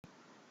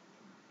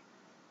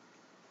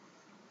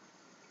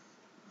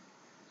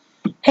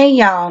Hey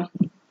y'all.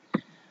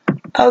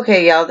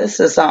 Okay, y'all, this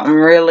is something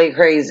really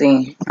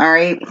crazy.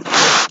 Alright.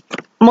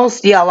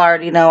 Most of y'all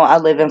already know I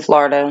live in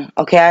Florida.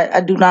 Okay,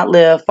 I do not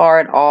live far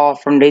at all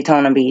from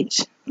Daytona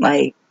Beach.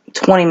 Like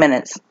 20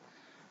 minutes.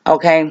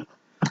 Okay.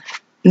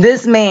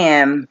 This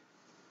man,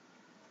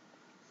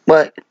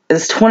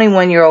 this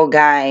 21-year-old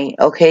guy,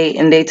 okay,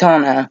 in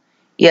Daytona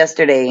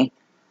yesterday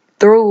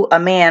threw a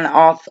man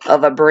off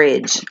of a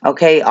bridge,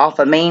 okay, off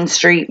a Main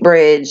Street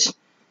bridge,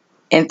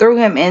 and threw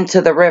him into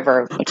the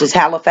river, which is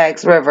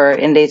Halifax River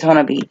in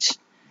Daytona Beach.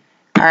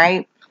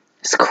 Alright?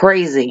 It's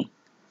crazy.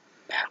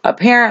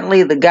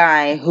 Apparently, the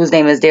guy, whose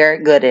name is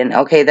Derek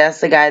Gooden, okay,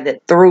 that's the guy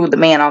that threw the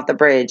man off the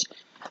bridge.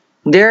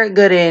 Derek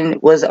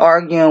Gooden was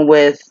arguing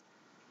with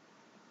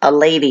a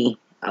lady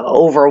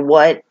over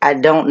what? I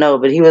don't know,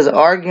 but he was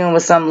arguing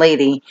with some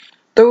lady,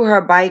 threw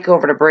her bike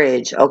over the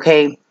bridge,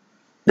 okay?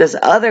 This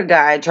other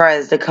guy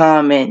tries to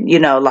come and,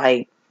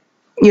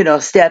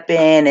 step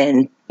in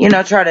and,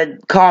 try to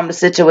calm the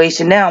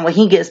situation down when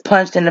he gets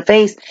punched in the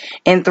face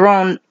and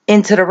thrown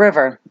into the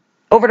river,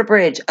 over the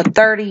bridge.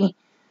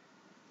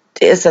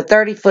 It's a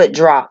 30-foot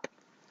drop.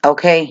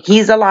 Okay,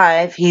 he's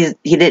alive. He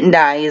didn't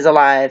die. He's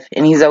alive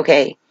and he's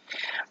okay.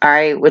 All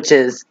right, which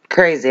is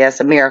crazy. That's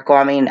a miracle.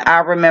 I mean, I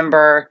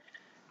remember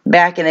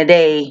back in the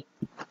day,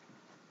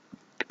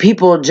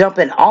 people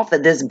jumping off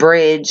of this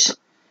bridge.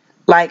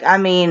 Like, I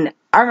mean,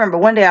 I remember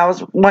one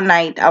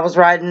night I was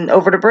riding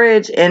over the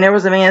bridge and there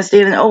was a man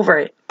standing over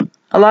it.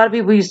 A lot of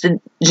people used to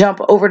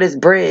jump over this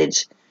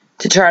bridge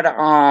to try to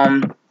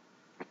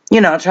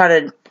try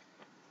to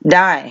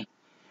die.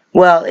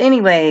 Well,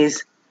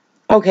 anyways,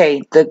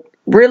 okay, the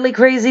really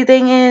crazy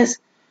thing is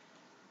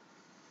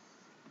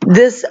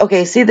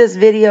see this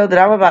video that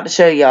I'm about to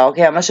show y'all.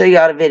 Okay, I'm going to show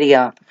y'all the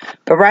video.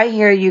 But right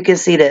here, you can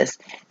see this.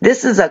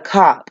 This is a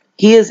cop.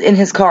 He is in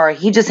his car.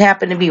 He just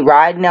happened to be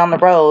riding down the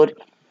road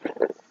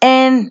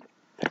and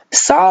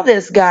saw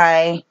this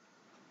guy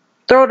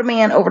throw the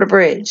man over the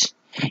bridge.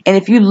 And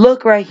if you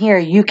look right here,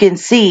 you can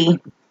see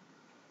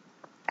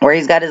where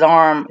he's got his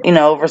arm,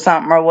 over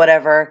something or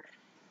whatever.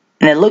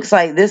 And it looks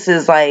like this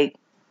is like,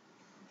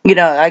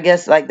 I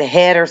guess like the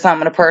head or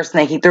something of the person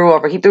that he threw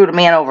over. He threw the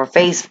man over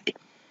face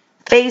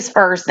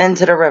first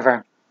into the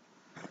river.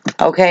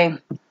 Okay.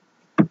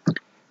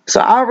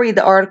 So I'll read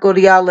the article to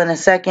y'all in a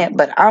second,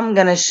 but I'm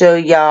going to show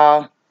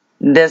y'all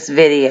this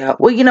video.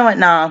 Well, you know what?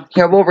 Nah,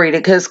 here, we'll read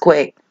it because it's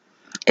quick.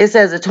 It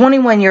says a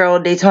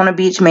 21-year-old Daytona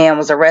Beach man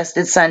was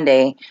arrested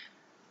Sunday.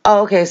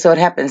 Oh, okay, so it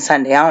happened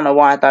Sunday. I don't know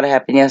why I thought it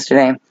happened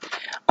yesterday.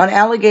 On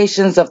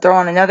allegations of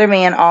throwing another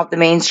man off the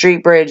Main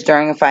Street Bridge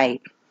during a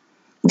fight.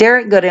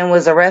 Derek Gooden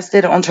was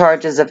arrested on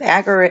charges of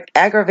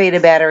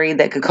aggravated battery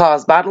that could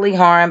cause bodily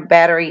harm,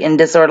 battery, and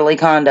disorderly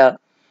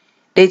conduct.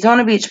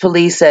 Daytona Beach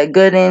police said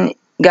Gooden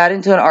got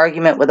into an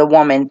argument with a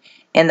woman,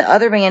 and the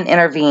other man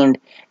intervened.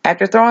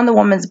 After throwing the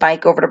woman's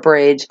bike over the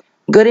bridge,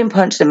 Gooden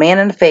punched the man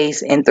in the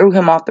face and threw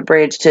him off the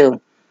bridge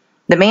too.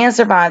 The man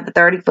survived the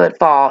 30-foot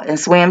fall and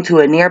swam to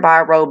a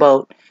nearby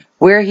rowboat,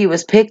 where he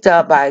was picked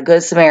up by a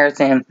Good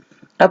Samaritan.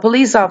 A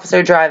police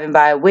officer driving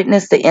by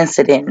witnessed the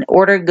incident and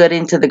ordered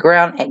Gooden to the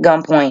ground at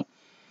gunpoint.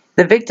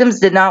 The victims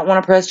did not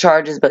want to press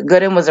charges, but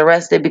Gooden was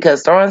arrested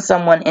because throwing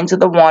someone into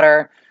the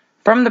water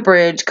from the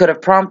bridge could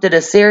have prompted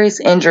a serious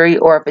injury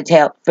or a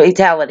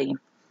fatality.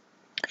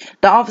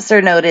 The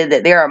officer noted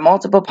that there are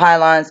multiple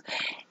pylons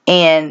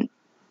and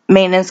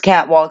maintenance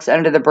catwalks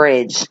under the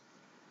bridge.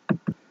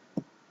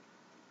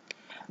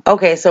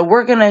 Okay, so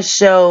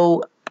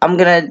I'm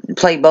going to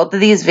play both of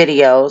these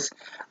videos.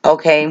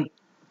 Okay.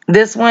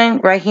 This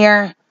one right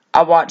here,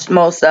 I watched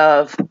most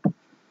of.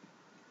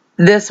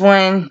 This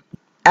one,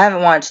 I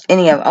haven't watched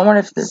any of. I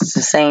wonder if this is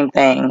the same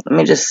thing.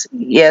 It's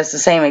the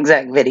same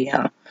exact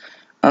video.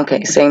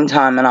 Okay, same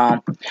time and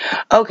all.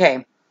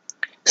 Okay,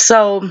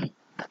 so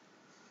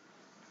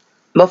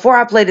before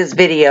I play this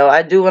video,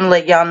 I do want to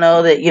let y'all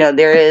know that,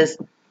 there is,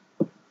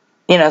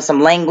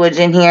 some language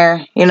in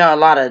here. A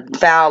lot of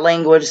foul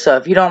language. So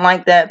if you don't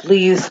like that,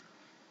 please,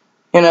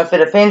 if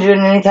it offends you in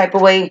any type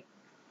of way,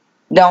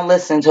 don't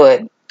listen to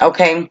it.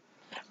 Okay,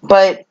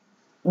 but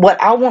what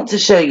I want to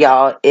show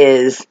y'all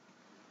is,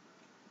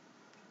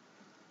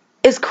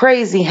 it's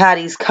crazy how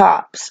these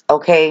cops,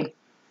 okay,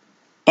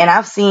 and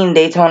I've seen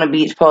Daytona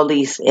Beach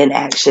police in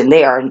action.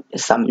 They are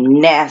some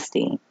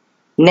nasty,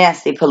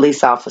 nasty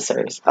police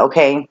officers,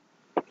 okay.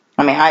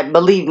 I mean,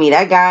 believe me,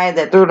 that guy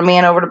that threw the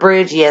man over the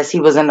bridge, yes, he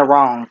was in the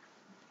wrong.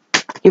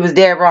 He was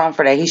dead wrong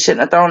for that. He shouldn't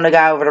have thrown the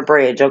guy over the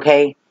bridge,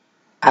 okay.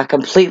 I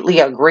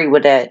completely agree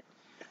with that.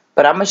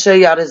 But I'm going to show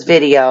y'all this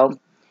video.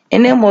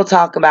 And then we'll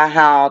talk about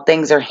how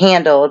things are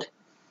handled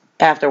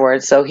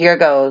afterwards. So here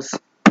goes.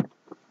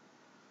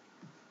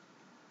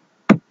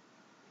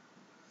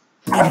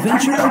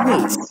 Adventure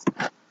awaits.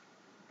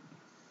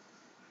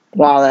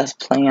 While that's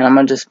playing, I'm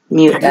going to just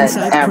mute that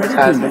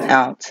advertisement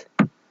out.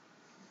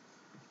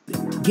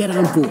 Get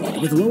on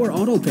board with lower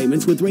auto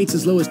payments with rates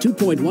as low as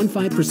 2.15%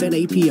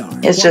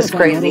 APR. It's just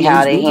crazy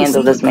how they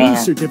handle this man.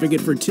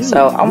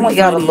 So I want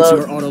y'all to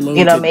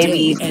look,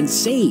 maybe, and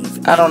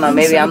save. I don't know,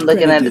 maybe I'm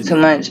looking at it too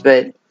much,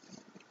 but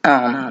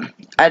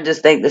I I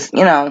just think this,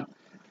 you know,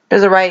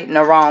 there's a right and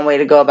a wrong way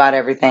to go about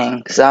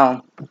everything.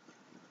 So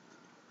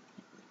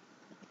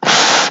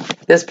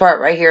this part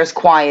right here is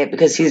quiet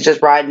because he's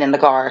just riding in the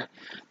car.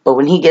 But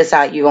when he gets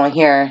out, you'll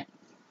hear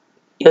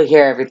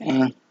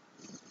everything.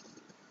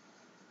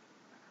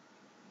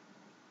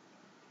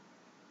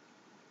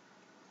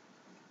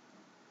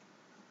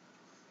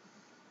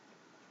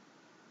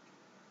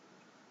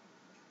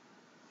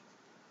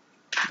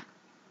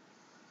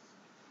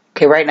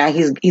 Okay, right now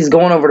he's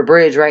going over the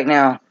bridge right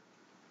now.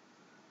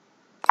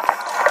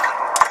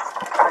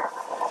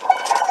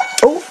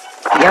 Oh,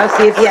 y'all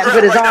see if he hadn't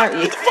put his arm.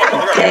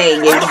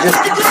 Dang, you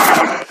just.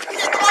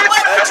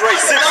 That's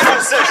right,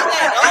 626.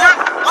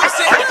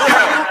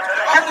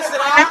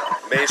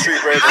 Main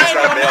Street Bridge, just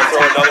got a male,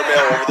 throw another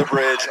male over the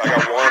bridge. I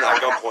got one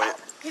at gunpoint.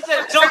 He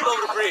said jump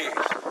over the bridge.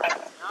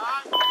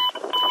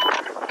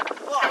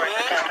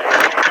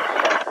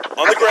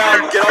 On the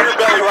ground, get on your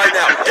belly right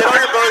now. Get on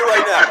your belly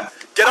right now.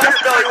 Get on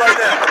your belly right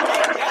now.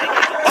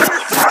 On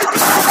your fucking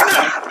belly right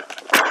now.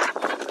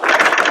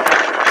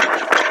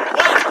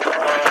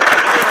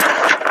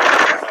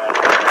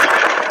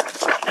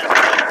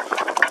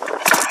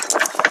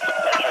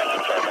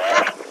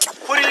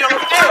 Put it in your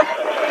head.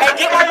 Hey,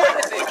 get my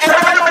witnesses.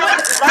 Everybody my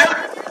witnesses, right?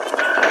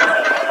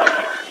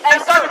 Hey,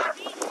 sir.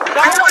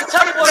 Don't want to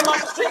tell me what's on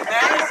the street,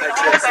 man.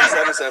 Exit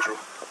 7 Central.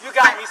 You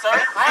got me, sir.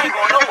 I ain't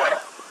going nowhere.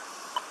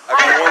 I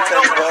got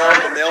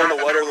 110-12. The male in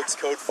the water looks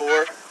code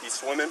 4. He's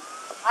swimming.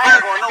 I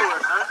ain't going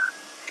nowhere, sir.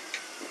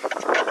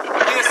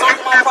 He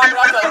insulted my property.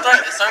 I got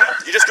threatened, sir.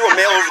 You just threw a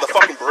male over the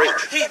fucking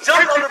bridge. He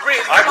jumped over the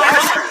bridge. I got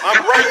you.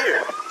 I'm right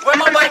here. Where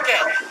my bike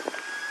at?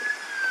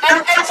 Hey,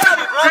 tell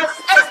me, bro.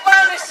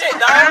 Explain this shit,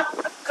 dog.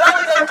 Cause I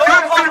was just going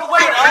across the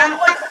way, dog.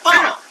 What the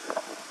fuck?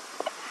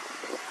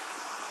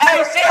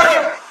 Hey, shit,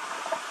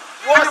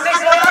 you want $6?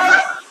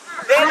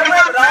 They in the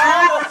river, dog.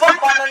 I don't give a fuck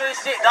about none of this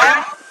shit,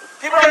 dog.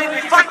 People don't even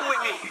be fucking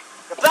with me.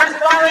 The blacks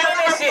are already in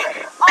this shit.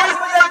 Always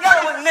put that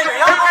together with a nigga.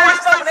 Y'all always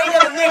fucking, they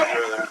yell a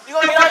nigga. You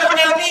gonna get all your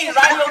ABs,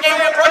 right? Your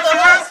alien brother of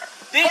us?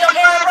 These your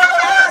alien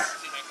brother of us?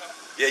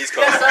 Yeah, he's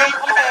coming. Yes, sir.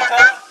 I'm here,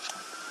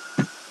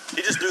 cuz.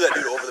 He just threw that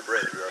dude over the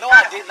bridge, bro. No,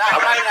 I did not.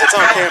 It's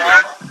on camera.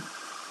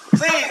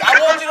 Please, I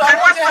want you to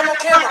have no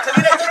camera.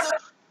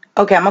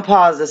 Okay, I'm gonna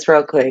pause this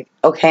real quick.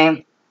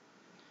 Okay.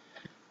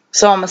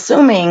 So I'm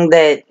assuming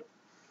that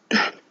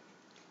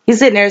he's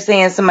sitting there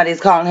saying somebody's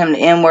calling him the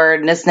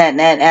N-word and this and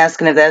that,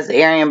 asking if that's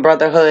the Aryan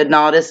Brotherhood and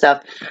all this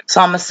stuff.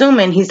 So I'm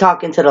assuming he's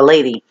talking to the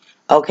lady.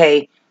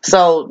 Okay.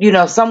 So, you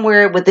know,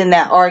 somewhere within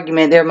that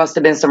argument, there must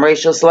have been some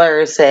racial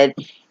slurs said.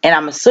 And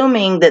I'm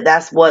assuming that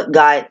that's what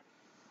got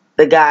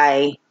the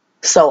guy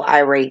so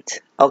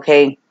irate.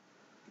 Okay.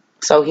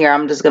 So here,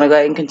 I'm just going to go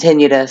ahead and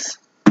continue this.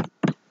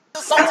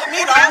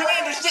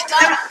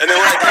 And then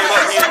when I came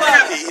up,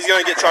 he's going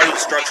to get charged with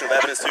destruction of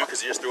evidence too,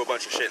 because he just threw a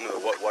bunch of shit into the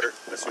water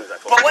as soon as I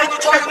told him. But what are you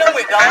charging them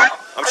with, dog?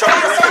 I'm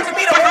charging you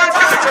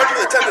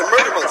with attempted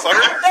murder,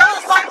 motherfucker.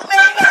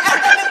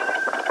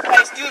 Hey,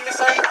 excuse me,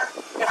 sir.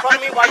 In front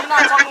of me, while you're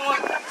not talking to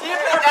him, can you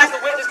please ask the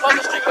witness across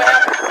the street what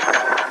happened?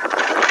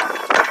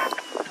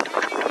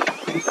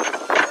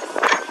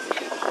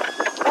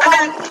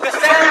 The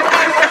same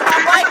thing was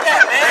not like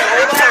that, man. Hey,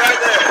 hold on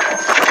right there.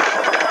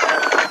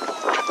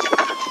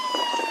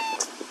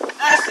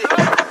 That's it.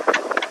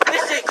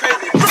 This shit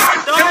crazy.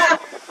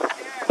 Dog.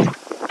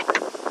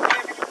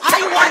 How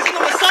you watching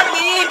them insult me?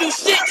 You ain't do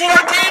shit to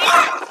that game.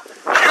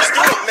 Just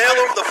threw a mail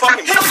over the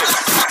fucking He don't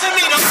to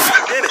me,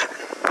 dog. Did it.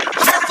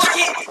 How the fuck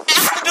he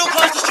asked the dude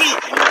across the street?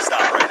 You need to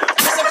stop right now.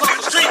 Ask him across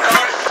the street,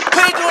 dog.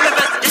 We ain't doing an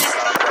investigation.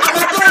 I'm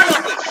not doing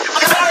nothing.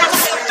 I'm not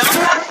doing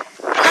nothing, dog.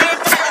 I ain't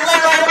fucking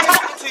laying right here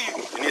talking to you.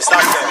 You need to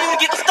stop I that. need to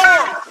get the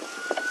storm.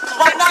 Cause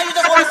right now you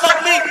just want to insult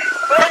me.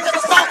 But you just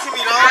assaulting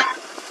me, dog.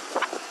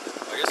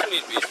 I guess we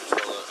need beach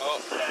patrol. Oh,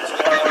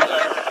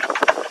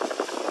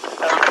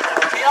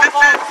 Can y'all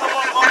call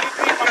someone on these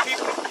people? My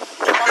people,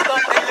 my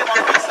stuff, they live on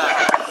the east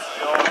side.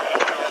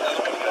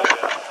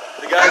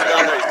 The guy's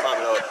down there, he's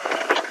climbing up.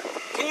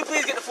 Can you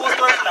please get the full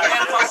story from the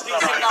man across the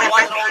street sitting down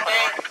watching the whole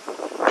thing?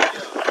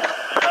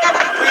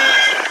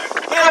 Please.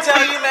 He'll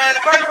tell you, man,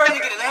 the first person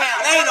you get his hand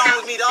laying on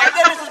with me, dog.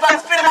 That bitch was about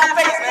to spit in my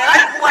face, man. I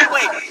didn't one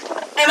way.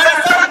 And let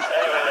me tell you,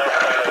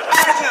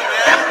 ask him,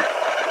 man.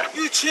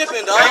 You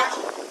tripping, dog.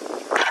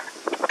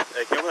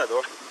 Hey, can you open that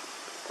door?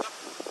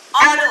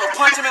 I never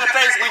punch him in the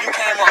face when you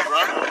came up, bro.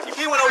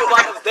 He went over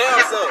by his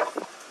damn self.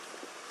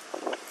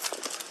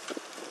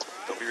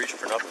 Don't be reaching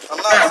for nothing.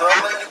 I'm not, sir. I'm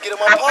letting you get in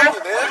my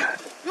pocket, man.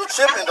 You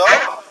tripping,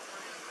 dog.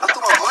 I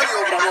threw my money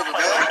over the river,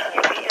 man.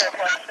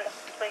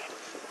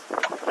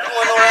 You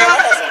wanna know where I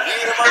had some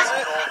weed in my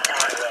shit?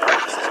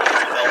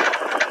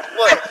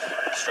 What?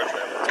 Destruction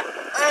of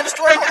evidence. I ain't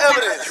destroying no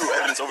evidence. You threw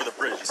evidence over the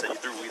bridge. You said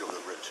you threw weed over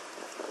the bridge.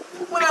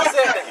 When I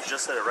said that, You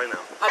just said it right now.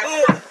 I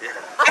did.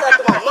 I said I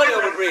threw my money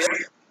over the bridge.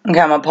 Okay,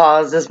 I'm going to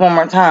pause this one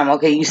more time.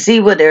 Okay, you see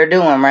what they're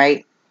doing,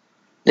 right?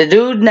 The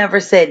dude never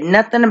said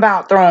nothing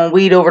about throwing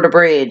weed over the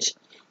bridge.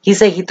 He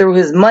said he threw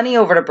his money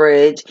over the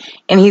bridge,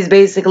 and he's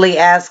basically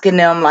asking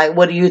them, like,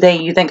 what do you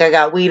think? You think I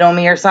got weed on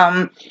me or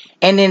something?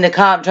 And then the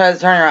cop tries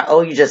to turn around,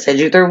 oh, you just said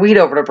you threw weed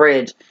over the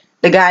bridge.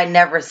 The guy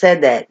never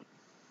said that.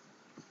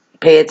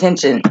 Pay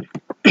attention.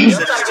 He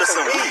said it's just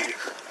some weed.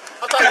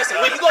 I'm trying to get some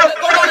weed. You go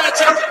down there and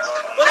check it.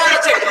 Go down there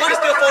and check it. The money's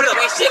still folded up.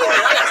 Ain't shit in there.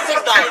 I got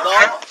 $6,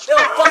 dog. They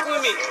don't fuck with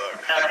me.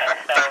 Okay,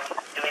 so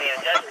do we need a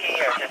just pee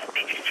or just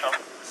speech control?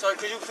 Sir,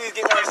 could you please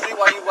get me on the street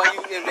while you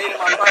invading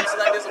my privacy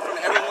like this in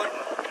front of everyone?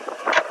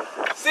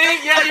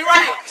 See? Yeah, you're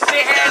right.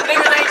 Shit hand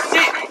niggas ain't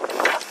shit.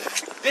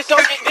 This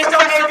don't AB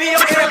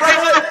up in the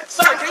neighborhood.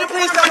 Sir, can you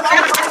please step out? Can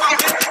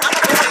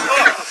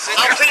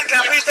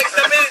I please take a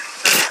step in?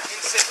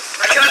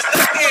 Can I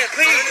step in,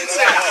 please?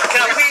 Can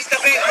I please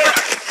step in?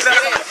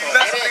 You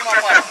left something in my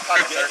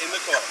pocket, sir. In the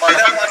car. My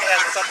left pocket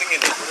has something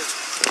in it.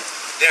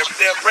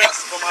 They're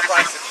brakes for my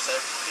bicycle, sir.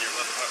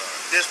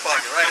 This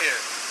pocket right here.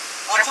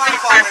 I'm trying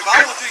to follow it, but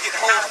I want you to get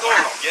the whole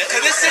story.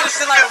 Cause this shit is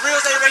still like a real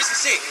estate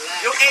racist shit.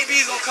 Your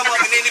AB's gonna come up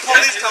and then the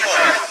police come up.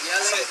 Yeah,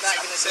 let's not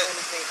gonna do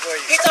anything for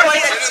you. Get somebody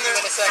that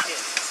in a second.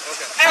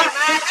 Okay. Hey,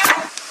 man.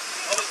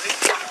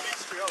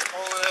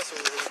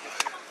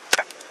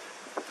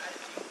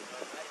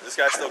 This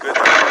guy's still good.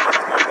 He's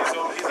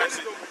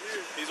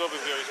over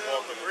very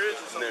small for the bridge.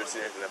 I've never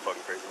seen anything that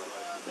fucking crazy.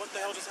 What the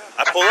hell just happened?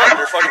 I pull up,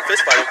 they're fucking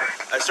fist fighting.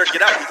 I start to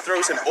get out, he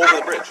throws him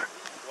over the bridge.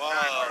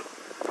 Wow.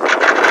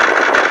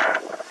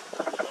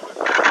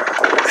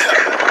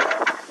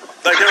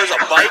 Like there was a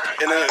bike,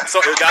 and then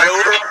it got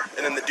over,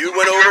 and then the dude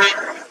went over.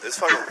 It's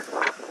fucking.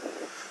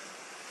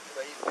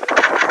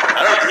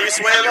 I don't know. He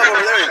swam up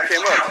over there and came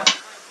up.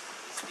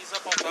 He's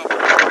up on top.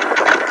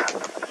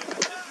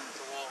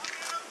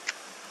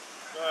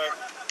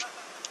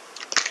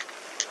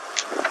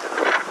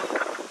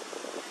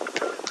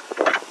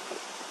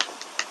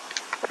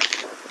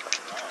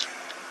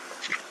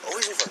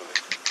 Always in front of me.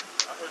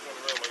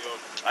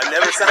 I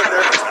never sound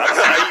nervous. I don't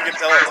know how you can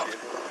tell us, dude.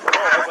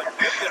 Oh, I was like,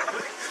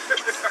 I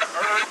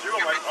heard you.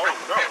 I'm like, oh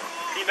no,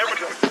 he never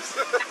does this.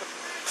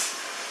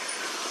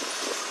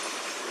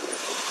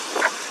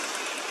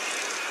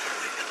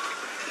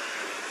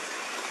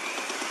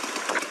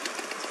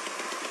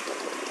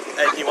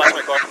 Hey, can you watch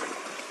my car?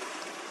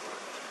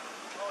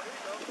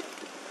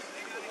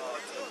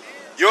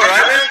 You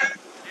alright, man?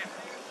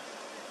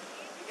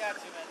 We got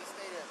you, man. Just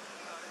stay there.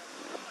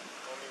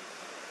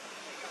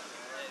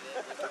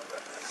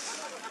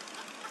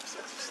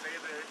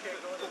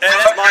 Hey,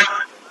 that's mine.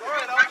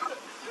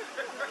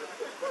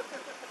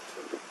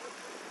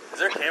 Is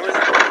there cameras?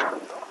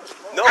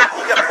 No,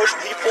 he got pushed.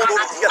 He pulled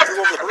over. He got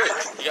thrown over the bridge.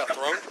 He got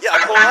thrown? Yeah,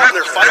 I pull out and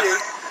they're fighting.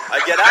 I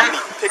get out and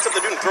he picks up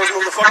the dude and throws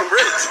him over the fucking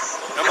bridge.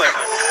 And I'm like,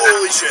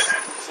 holy shit.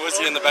 So was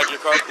he in the back of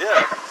your car?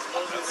 Yeah.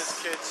 Supposedly this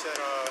kid said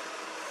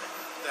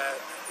that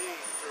he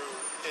threw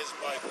his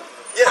bike on the...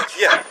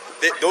 Yeah.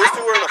 Those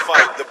two were in a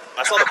fight.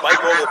 I saw the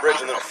bike go over the bridge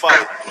and then a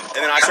fight.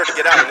 And then I start to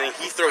get out and then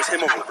he throws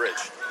him over the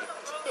bridge.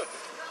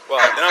 Well,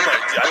 and I'm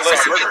like, I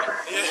just saw murder.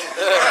 Yeah.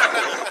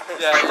 If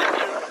you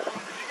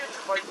get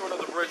your bike thrown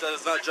over the bridge, that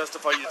does not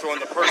justify you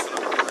throwing the person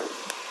over the bridge.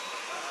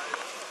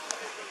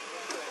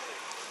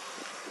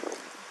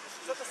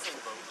 Is that the same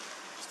boat?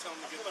 Just tell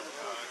him to get the...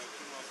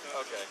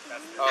 Okay.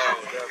 Oh,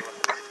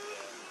 definitely.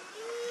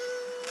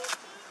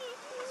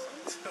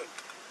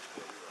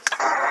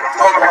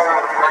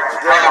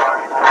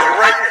 They're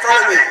right in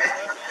front of me.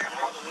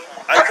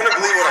 I couldn't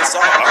believe what I saw.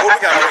 I hope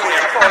he got on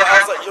camera.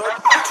 I was like, yo,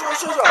 I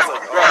was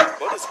like, bro,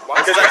 what is...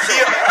 Because I key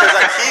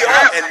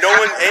up and no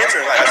one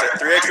answered. Like I said,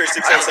 3 X-ray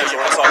 677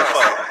 when I saw the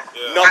phone.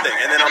 Yeah. Nothing.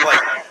 And then I'm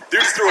like, dude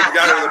just threw a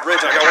guy over the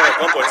bridge and I got one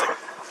at gunpoint. It's like,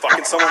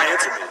 fucking someone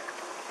answer me.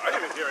 I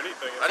didn't even hear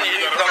anything. I didn't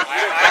even come.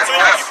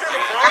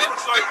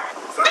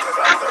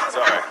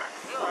 Sorry.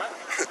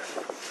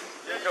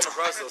 You didn't come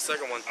across the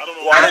second one. I don't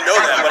know. Well, I didn't know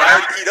that, but I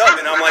already keyed up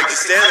and I'm like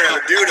just standing there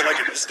and the dude and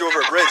like just threw over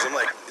a bridge. I'm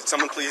like, did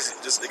someone please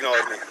just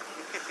acknowledge me?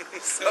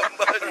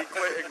 Somebody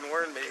quit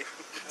ignoring me.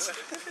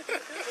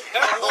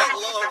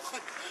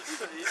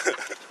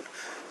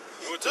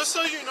 Well, just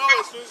so you know,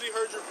 as soon as he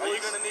heard your voice, Are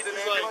you gonna need an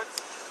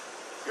ambulance?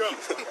 Yo.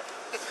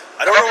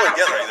 I don't normally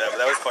get like that, but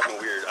that was fucking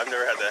weird. I've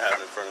never had that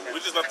happen in front of me. We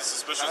just left the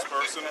suspicious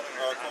person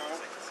call.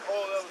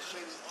 Oh, that was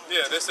shady.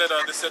 Yeah, they said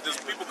there's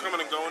people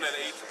coming and going at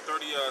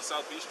 830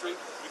 South Beach Street.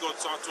 We go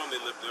talk to them, they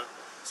live there.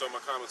 So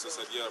my comments I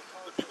said, yeah,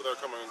 the people that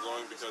are coming and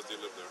going because they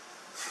live there.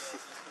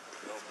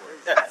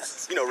 Yeah,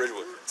 you know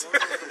Ridgewood.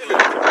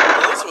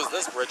 Well, this was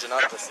this bridge and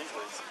not the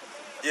Seafleets.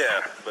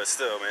 Yeah, but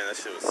still, man, that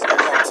shit was. I'm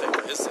saying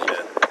for his sake.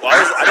 Yeah. Well,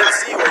 I didn't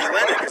see where he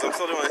landed because I'm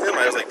still doing him.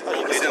 I was like,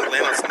 oh, he didn't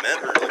land on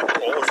cement or like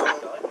pole or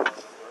something.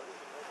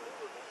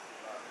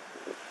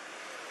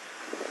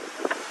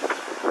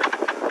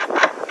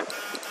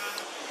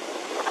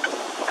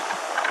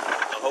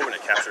 I'm hoping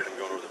it captured him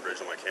going over the bridge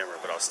on my camera,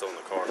 but I was still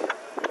in the car.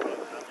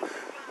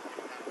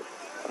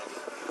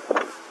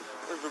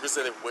 People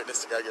say they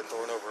witnessed a guy get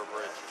thrown over a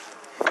bridge.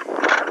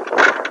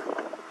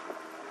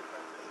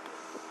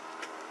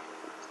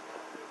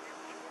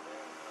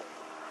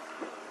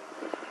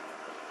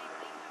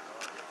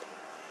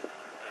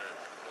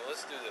 Well,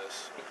 let's do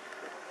this.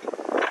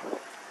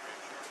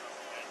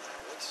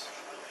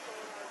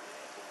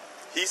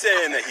 He's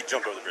saying that he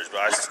jumped over the bridge, but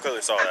I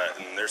clearly saw that,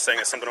 and they're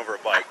saying it's something over a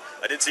bike.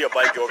 I did see a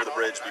bike go over the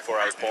bridge before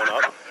I was pulling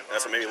up, and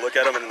that's what made me look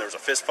at him, and then there was a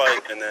fist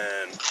fight, and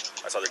then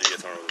I saw the dude get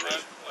thrown over the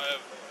bridge.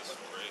 This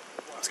is great.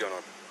 What's going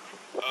on?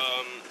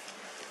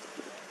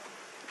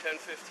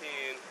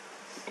 10:15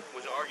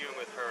 was arguing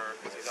with her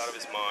because he's out of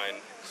his mind,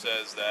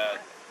 says that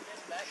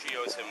she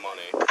owes him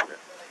money,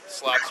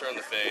 slaps her in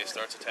the face,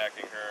 starts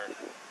attacking her.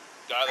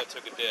 Guy that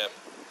took a dip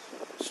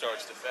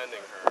starts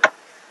defending her.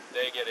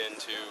 They get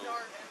into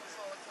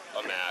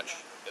a match,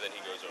 and then he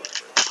goes over the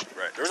bridge.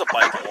 Right. There was a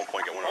bike at one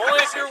point that went over.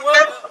 Only if you're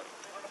willing.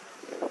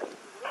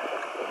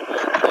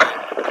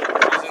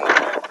 She's in the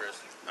car, Chris.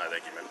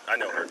 Thank you, man. I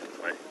know her.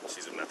 Right.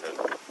 She's a meth head.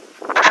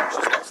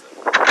 She's nice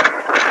though.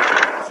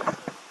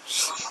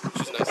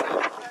 She's nice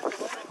though.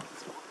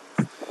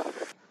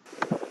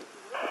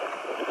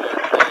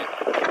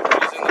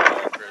 She's in the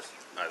car, Chris.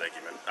 Thank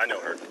you, man. I know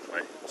her.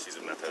 Right. She's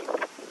a meth head.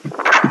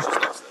 She's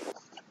nice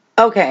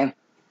though. Okay.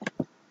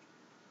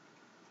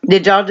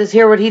 Did y'all just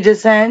hear what he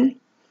just said?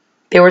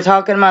 They were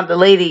talking about the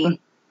lady,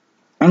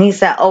 and he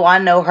said, oh, I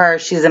know her.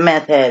 She's a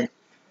meth head.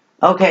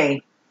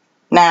 Okay.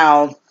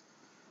 Now,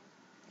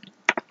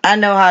 I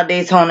know how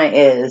Daytona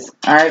is.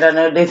 Alright, I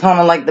know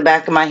Daytona like the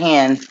back of my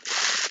hand.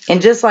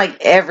 And just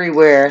like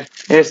everywhere,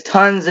 there's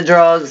tons of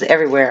drugs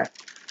everywhere.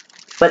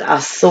 But I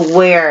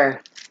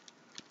swear,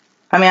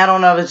 I mean, I don't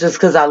know if it's just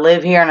because I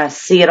live here and I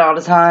see it all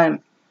the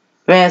time.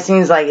 Man, it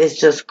seems like it's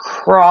just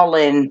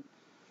crawling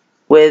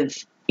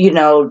with, you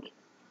know,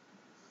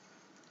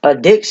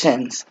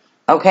 addictions.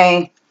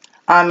 Okay?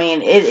 I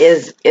mean,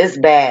 it's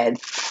bad.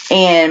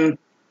 And,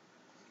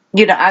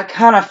 you know, I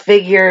kind of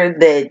figured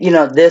that, you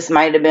know, this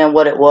might have been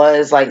what it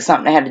was, like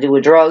something that had to do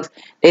with drugs.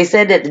 They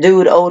said that the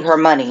dude owed her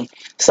money.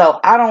 So,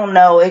 I don't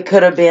know. It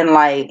could have been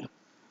like,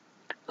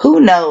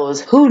 who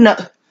knows? Who in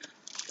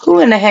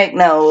the heck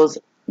knows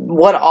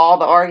what all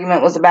the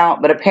argument was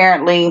about? But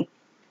apparently,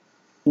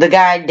 the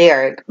guy,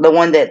 Derek, the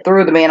one that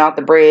threw the man off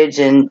the bridge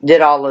and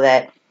did all of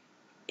that,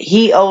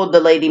 he owed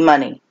the lady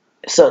money.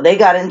 So, they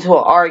got into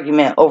an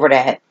argument over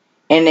that.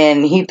 And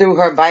then he threw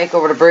her bike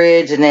over the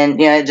bridge, and then,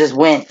 you know, it just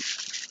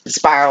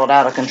spiraled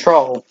out of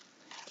control.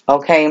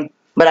 Okay?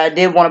 But I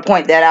did want to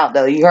point that out,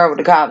 though. You heard what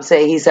the cop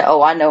said. He said,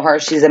 oh, I know her.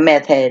 She's a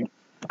meth head.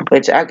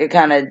 Which I could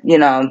kind of, you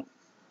know,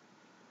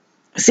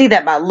 see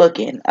that by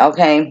looking.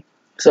 Okay?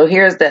 So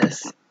here's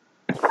this.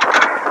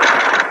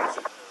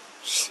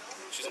 She's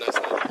nice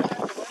though.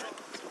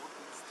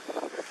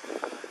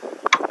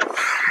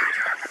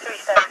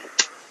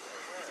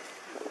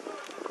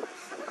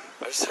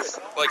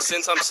 Like,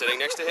 since I'm sitting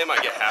next to him, I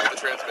get half the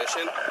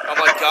transmission. I'm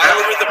like, got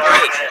over the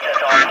bridge.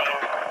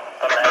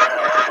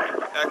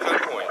 At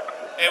gunpoint.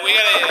 Hey, we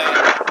got a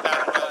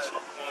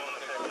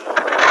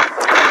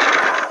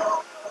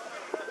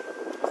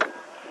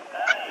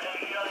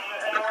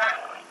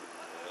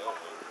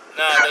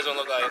Nah, it doesn't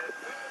look like it.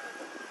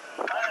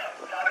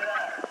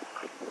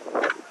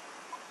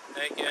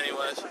 Thank you,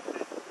 anyways.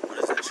 What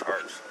is that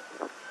charge?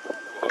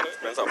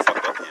 Depends how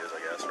fucked up he is, I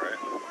guess, right?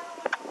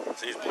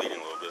 So he's bleeding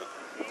a little bit.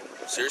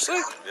 Seriously?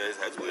 Yeah, his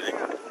head's bleeding. You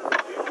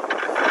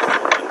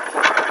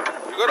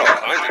got all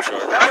kinds of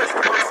charges.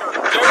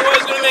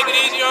 Everyone's gonna make it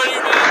easy on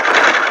you, man.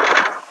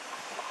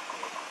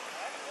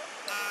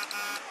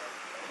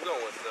 I'm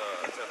going with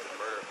attempted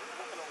murder.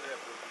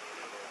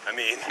 I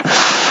mean, I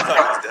thought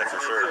he was dead for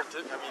sure.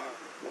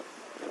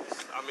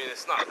 I mean,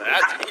 it's not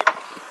that deep.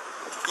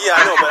 Yeah, I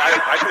know, but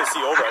I couldn't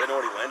see over. I didn't know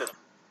where he landed.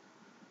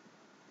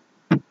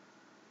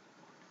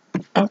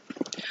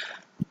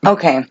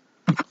 Okay.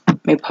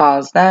 Let me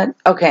pause that.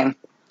 Okay.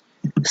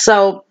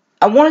 So,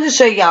 I wanted to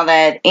show y'all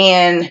that,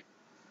 and,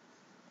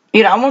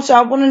 you know, I want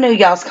to know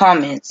y'all's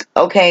comments.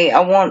 Okay? I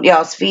want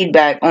y'all's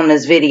feedback on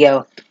this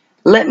video.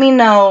 Let me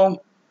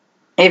know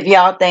if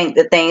y'all think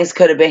that things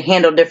could have been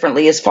handled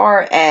differently as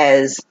far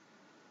as,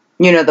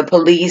 you know, the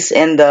police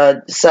and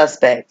the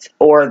suspect,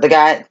 or the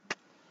guy. I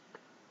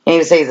can't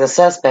even say he's a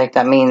suspect.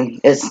 I mean,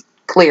 it's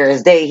clear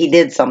as day he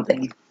did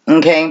something.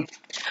 Okay?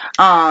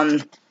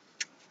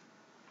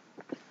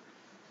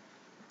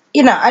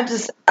 You know, I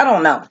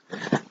don't know.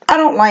 I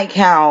don't like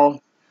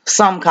how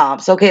some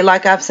cops, okay,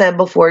 like I've said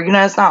before, you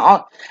know, it's not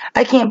all,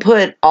 I can't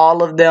put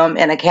all of them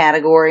in a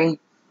category.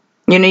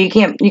 You know, you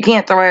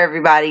can't throw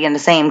everybody in the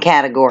same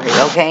category,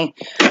 okay?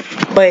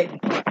 But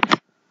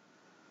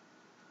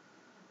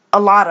a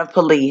lot of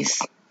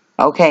police,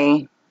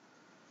 okay,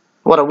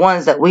 well, the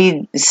ones that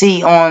we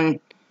see on,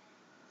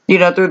 you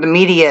know, through the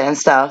media and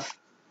stuff,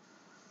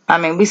 I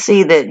mean, we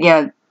see that, you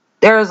know,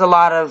 there's a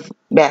lot of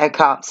bad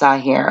cops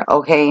out here,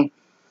 okay,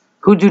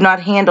 who do not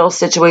handle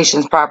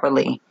situations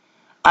properly.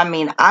 I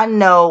mean, I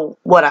know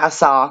what I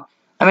saw.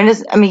 I mean,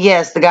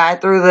 yes, the guy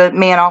threw the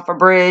man off a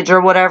bridge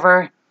or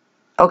whatever,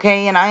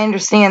 okay, and I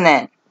understand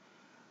that.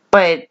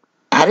 But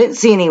I didn't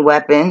see any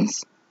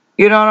weapons.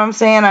 You know what I'm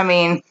saying? I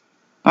mean,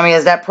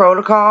 is that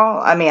protocol?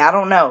 I mean, I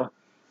don't know.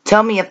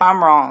 Tell me if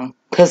I'm wrong,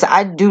 because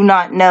I do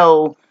not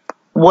know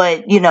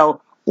what, you know,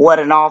 what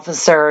an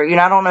officer, you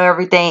know, I don't know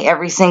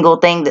every single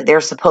thing that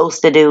they're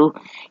supposed to do,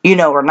 you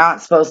know, or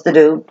not supposed to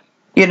do,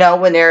 you know,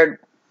 when they're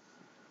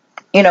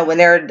you know, when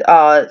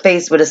they're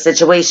faced with a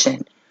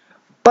situation.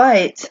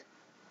 But,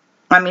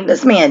 I mean,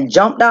 this man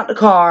jumped out the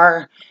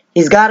car.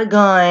 He's got a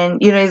gun.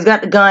 You know, he's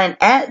got the gun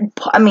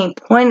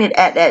pointed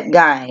at that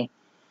guy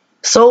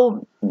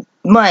so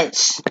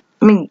much.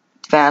 Let me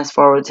fast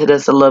forward to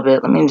this a little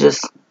bit. Let me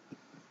just...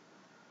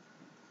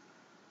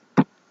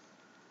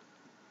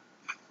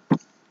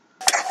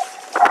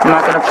 I'm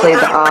not going to play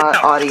the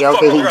audio.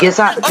 Okay, he gets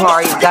out the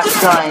car. He's got the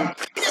gun.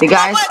 The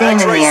guy's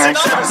standing there.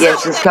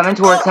 Yes, he's coming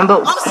towards him.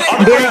 But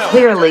very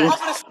clearly,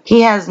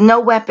 he has no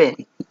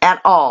weapon at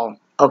all.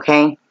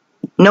 Okay?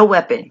 No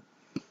weapon.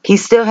 He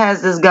still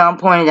has this gun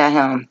pointed at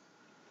him.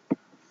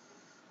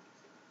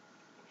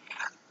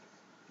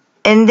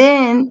 And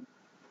then,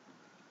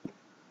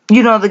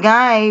 you know, the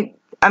guy,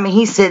 I mean,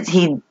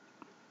 he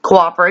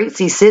cooperates.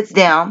 He sits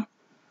down.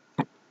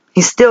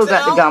 He's still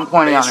got the gun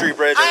pointed on him. Street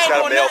bridge, I just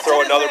got a mail,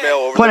 throw another mail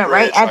over Point the it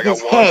bridge. right at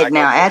his head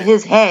now, at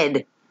his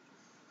head.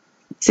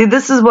 See,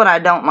 this is what I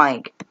don't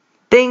like.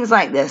 Things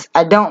like this,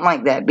 I don't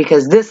like that,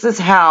 because this is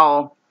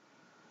how,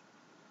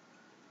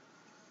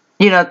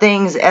 you know,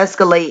 things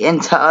escalate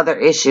into other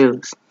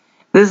issues.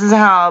 This is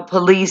how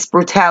police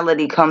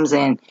brutality comes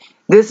in.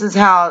 This is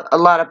how a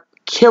lot of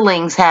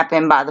killings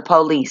happen by the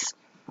police.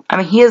 I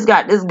mean, he has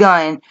got this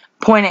gun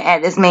pointed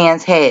at this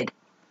man's head.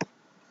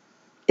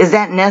 Is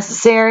that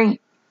necessary?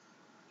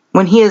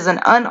 When he is an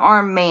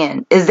unarmed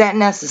man, is that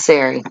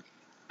necessary?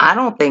 I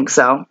don't think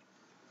so.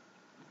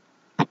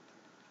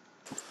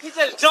 He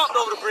just jumped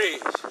over the bridge.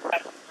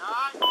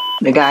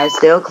 The guy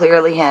still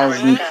clearly has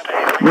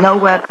no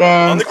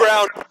weapon. On the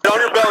ground. Get on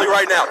your belly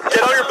right now.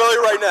 Get on your belly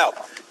right now.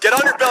 Get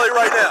on your belly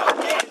right now.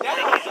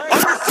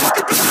 On your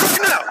fucking belly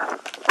right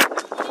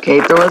now.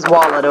 Okay, threw his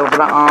wallet over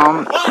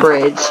the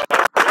bridge.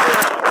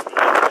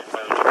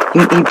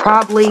 He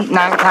probably,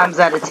 9 times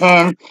out of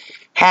 10,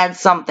 had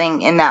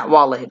something in that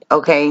wallet,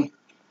 okay?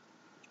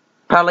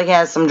 Probably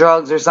has some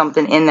drugs or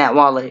something in that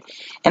wallet.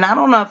 And I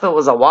don't know if it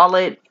was a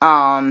wallet.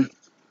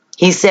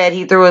 He said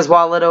he threw his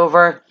wallet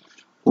over.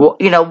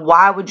 You know,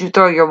 why would you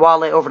throw your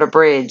wallet over the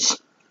bridge?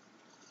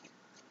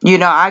 You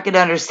know, I could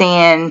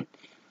understand,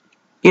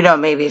 you know,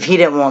 maybe if he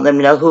didn't want them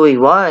to know who he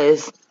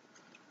was.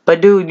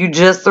 But, dude, you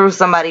just threw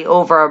somebody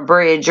over a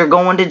bridge. You're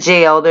going to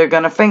jail. They're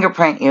going to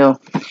fingerprint you.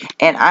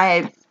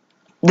 And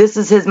this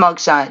is his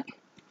mugshot.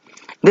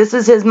 This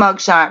is his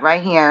mugshot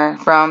right here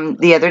from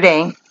the other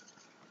day.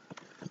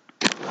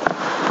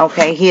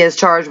 Okay, he is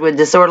charged with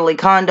disorderly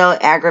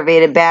conduct,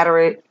 aggravated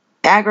battery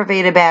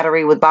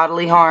with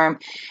bodily harm,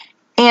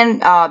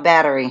 and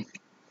battery.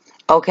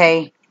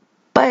 Okay,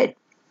 but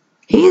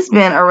he's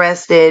been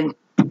arrested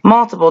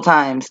multiple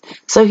times,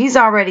 so he's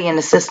already in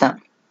the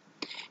system.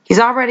 He's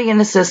already in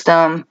the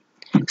system,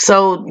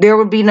 so there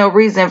would be no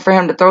reason for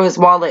him to throw his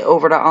wallet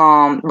over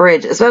the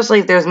bridge, especially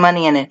if there's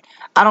money in it.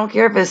 I don't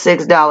care if it's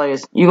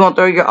 $6. You gonna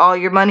throw all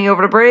your money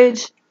over the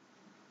bridge?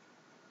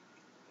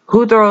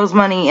 Who throws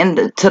money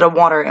into the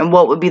water, and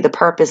what would be the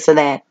purpose of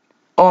that?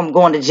 Oh, I'm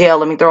going to jail,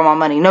 let me throw my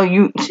money. No,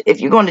 if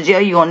you're going to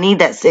jail, you're going to need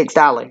that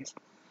 $6.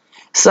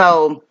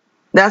 So,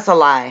 that's a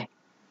lie.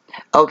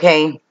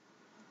 Okay?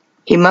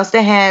 He must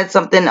have had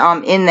something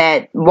in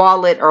that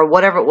wallet or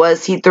whatever it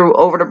was he threw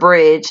over the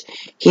bridge.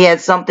 He had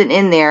something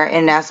in there,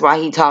 and that's why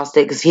he tossed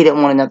it, because he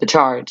didn't want another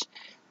charge.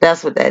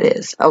 That's what that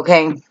is.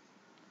 Okay?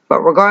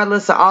 But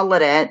regardless of all of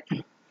that,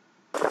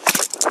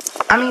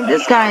 I mean,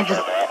 this guy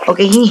just...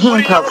 Okay, he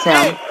handcuffs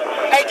him.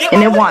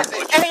 And then watch.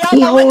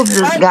 He holds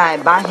this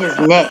guy by his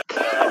neck.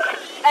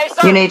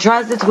 You know, he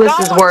tries to twist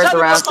his words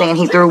around saying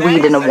he threw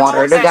weed in the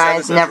water. The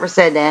guy's never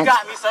said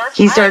that.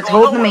 He starts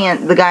holding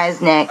the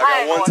guy's neck.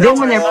 Then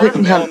when they're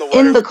putting him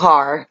in the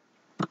car,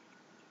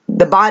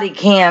 the body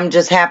cam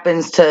just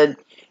happens to,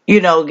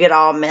 you know, get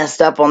all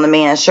messed up on the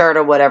man's shirt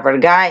or whatever. The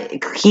guy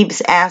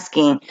keeps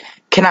asking,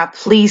 can I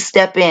please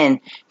step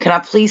in? Can I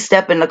please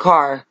step in the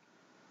car?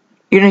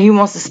 You know, he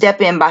wants to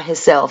step in by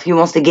himself. He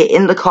wants to get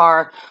in the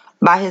car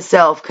by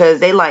himself, because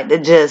they like to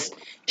just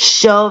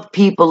shove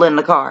people in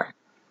the car.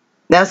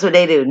 That's what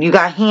they do. You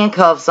got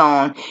handcuffs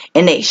on,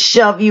 and they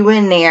shove you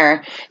in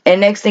there, and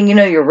next thing you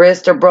know, your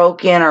wrists are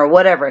broken or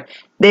whatever.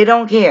 They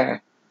don't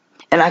care.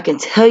 And I can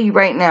tell you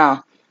right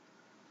now,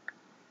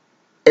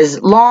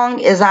 as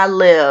long as I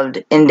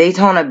lived in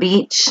Daytona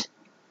Beach,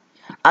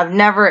 I've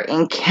never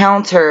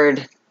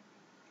encountered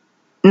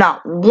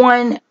not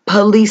one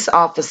police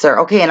officer.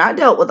 Okay, and I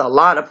dealt with a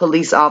lot of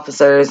police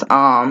officers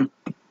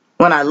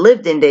when I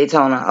lived in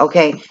Daytona,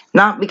 okay?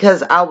 Not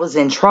because I was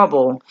in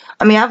trouble.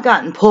 I mean, I've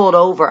gotten pulled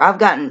over. I've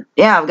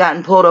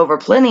gotten pulled over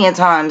plenty of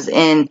times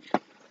in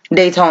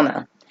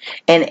Daytona.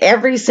 And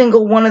every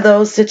single one of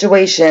those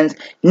situations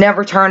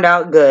never turned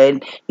out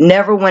good,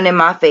 never went in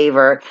my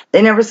favor.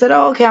 They never said,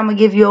 oh, okay, I'm going to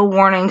give you a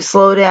warning,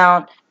 slow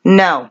down.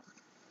 No.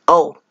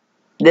 Oh,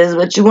 this is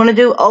what you want to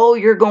do? Oh,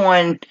 you're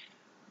going,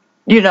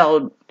 you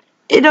know,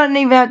 it doesn't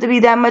even have to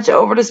be that much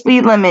over the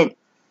speed limit.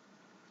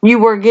 You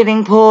were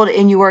getting pulled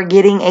and you are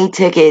getting a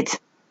ticket.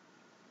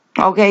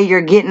 Okay,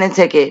 you're getting a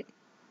ticket.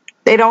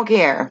 They don't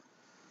care.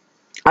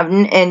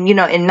 And, you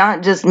know, and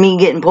not just me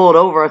getting pulled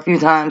over a few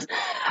times.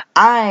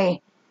 I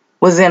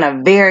was in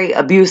a very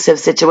abusive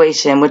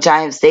situation, which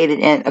I have stated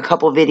in a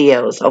couple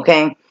videos,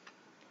 okay?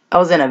 I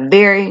was in a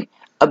very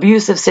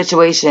abusive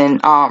situation,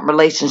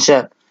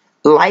 relationship,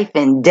 life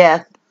and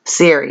death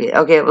serious,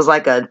 okay? It was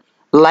like a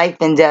life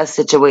and death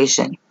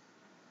situation.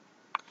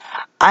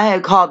 I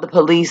had called the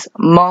police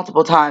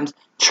multiple times,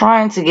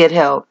 trying to get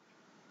help,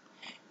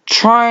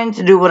 trying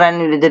to do what I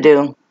needed to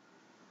do.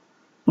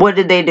 What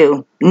did they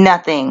do?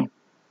 Nothing.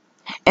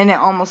 And it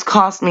almost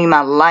cost me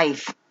my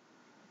life,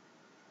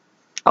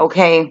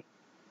 okay?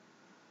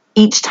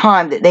 Each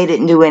time that they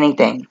didn't do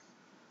anything.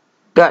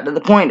 Got to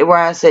the point where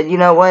I said, you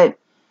know what? If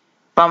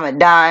I'm going to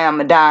die, I'm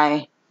going to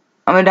die.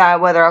 I'm going to die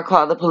whether I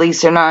call the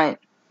police or not.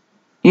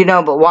 You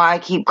know, but why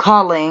keep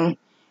calling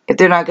if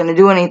they're not going to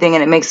do anything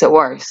and it makes it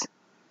worse?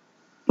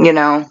 You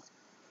know?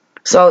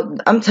 So,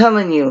 I'm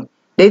telling you,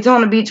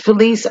 Daytona Beach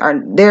police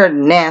they're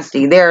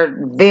nasty. They're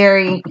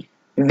very,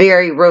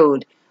 very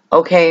rude.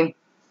 Okay?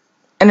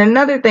 And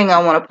another thing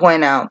I want to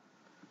point out.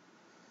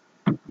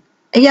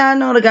 Yeah, I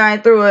know the guy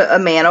threw a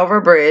man over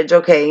a bridge.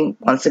 Okay,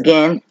 once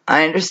again,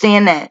 I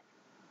understand that.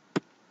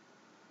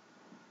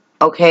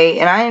 Okay,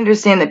 and I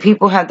understand that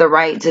people have the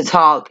right to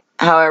talk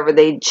however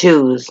they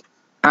choose.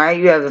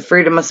 Alright, you have the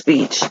freedom of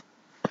speech.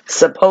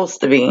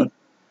 Supposed to be.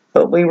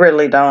 But we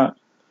really don't.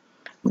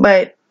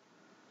 But,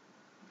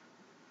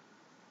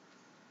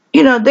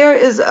 you know, there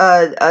is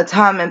a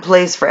time and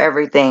place for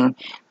everything.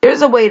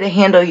 There's a way to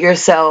handle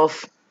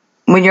yourself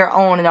when you're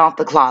on and off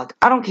the clock.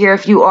 I don't care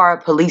if you are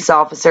a police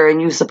officer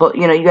and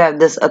you have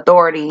this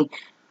authority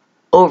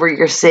over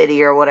your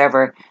city or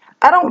whatever.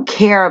 I don't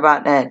care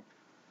about that.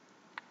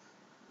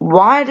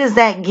 Why does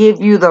that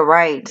give you the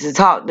right to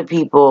talk to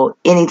people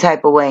any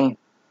type of way?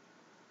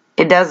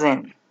 It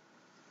doesn't.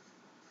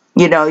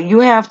 You know, you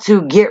have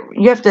to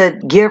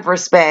give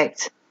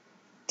respect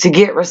to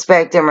get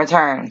respect in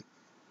return.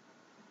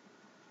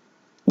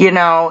 You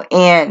know,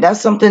 and that's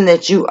something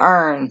that you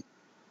earn.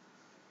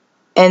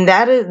 And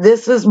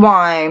this is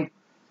why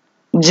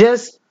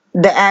just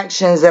the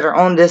actions that are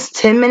on this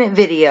 10-minute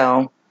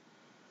video,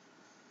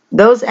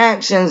 those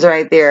actions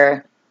right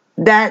there,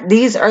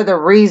 these are the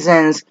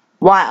reasons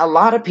why a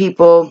lot of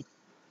people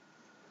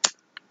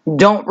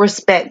don't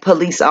respect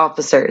police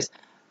officers,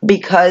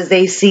 because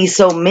they see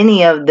so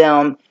many of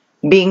them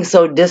being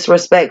so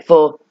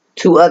disrespectful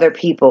to other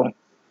people,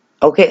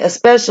 okay,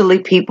 especially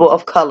people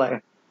of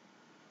color.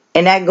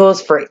 And that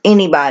goes for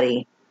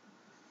anybody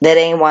that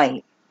ain't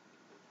white,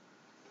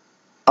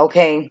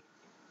 okay,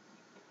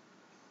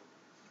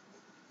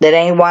 that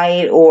ain't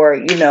white or,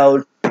 you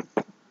know,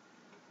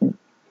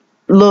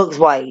 looks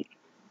white,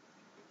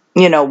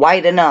 you know,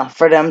 white enough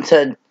for them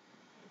to,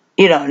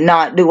 you know,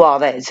 not do all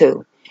that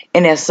too.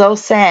 And it's so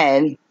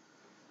sad,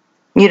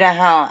 you know,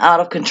 how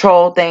out of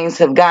control things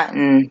have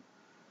gotten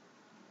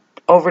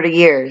over the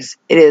years.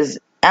 It is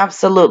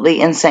absolutely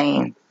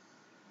insane.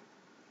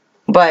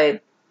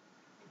 But,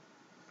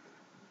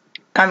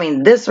 I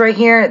mean, this right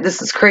here,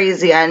 this is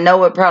crazy. I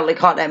know it probably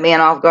caught that man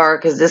off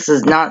guard, because this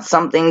is not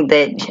something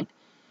that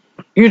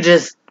you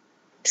just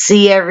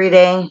see every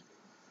day.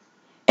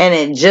 And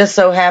it just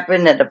so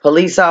happened that the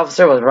police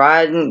officer was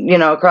riding, you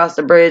know, across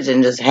the bridge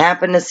and just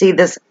happened to see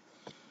this.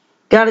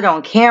 Got it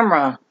on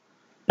camera.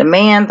 The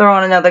man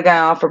throwing another guy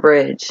off a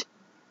bridge.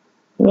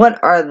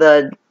 What are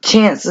the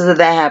chances of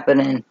that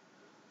happening?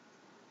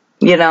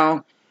 You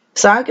know?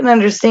 So I can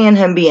understand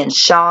him being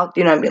shocked,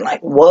 you know, being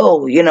like,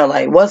 whoa, you know,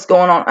 like, what's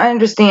going on? I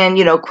understand,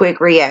 you know, quick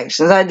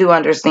reactions. I do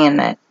understand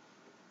that.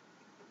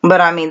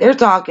 But, I mean, they're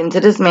talking to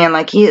this man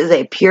like he is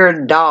a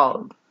pure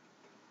dog.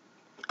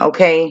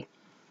 Okay?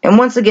 And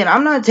once again,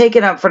 I'm not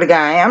taking up for the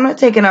guy. I'm not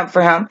taking up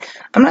for him.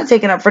 I'm not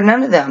taking up for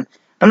none of them.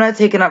 I'm not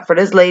taking up for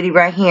this lady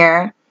right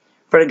here,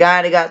 for the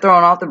guy that got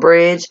thrown off the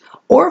bridge,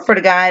 or for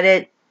the guy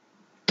that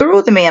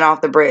threw the man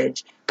off the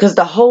bridge. Because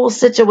the whole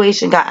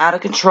situation got out of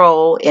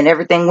control and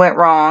everything went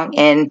wrong,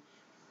 and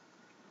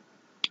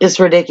it's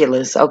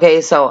ridiculous.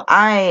 Okay, so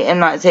I am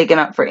not taking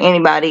up for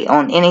anybody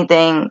on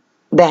anything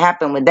that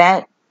happened with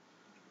that.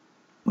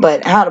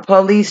 But how the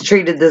police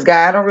treated this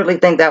guy, I don't really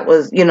think that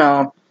was, you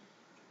know,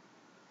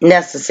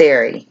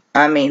 necessary.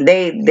 I mean,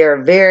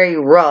 they're very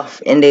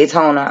rough in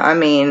Daytona. I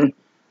mean,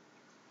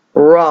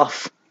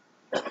 rough.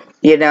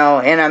 You know,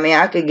 and I mean,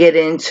 I could get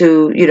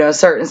into, you know,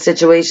 certain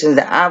situations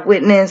that I've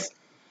witnessed,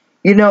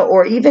 you know,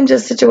 or even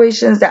just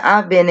situations that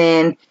I've been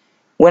in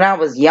when I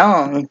was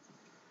young,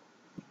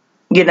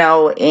 you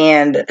know,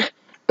 and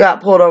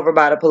got pulled over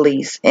by the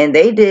police. And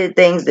they did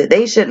things that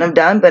they shouldn't have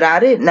done, but I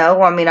didn't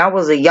know. I mean, I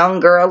was a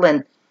young girl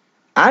and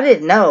I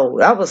didn't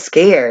know. I was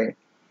scared,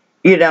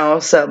 you know,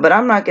 so, but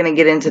I'm not going to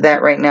get into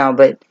that right now.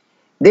 But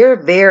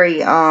they're very,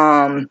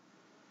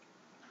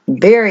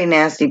 very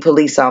nasty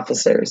police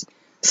officers.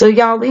 So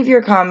y'all leave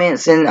your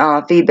comments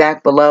and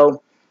feedback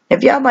below.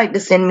 If y'all like to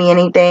send me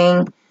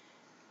anything,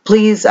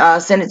 please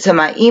send it to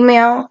my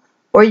email,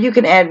 or you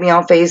can add me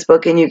on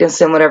Facebook and you can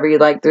send whatever you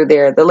like through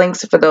there. The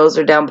links for those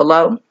are down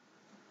below.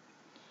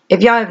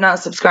 If y'all have not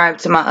subscribed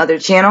to my other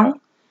channel,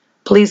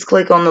 please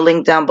click on the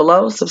link down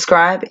below,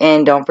 subscribe,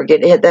 and don't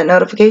forget to hit that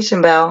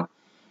notification bell.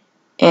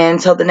 And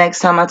until the next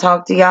time I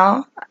talk to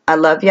y'all, I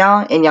love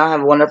y'all, and y'all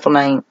have a wonderful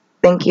night.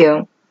 Thank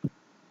you.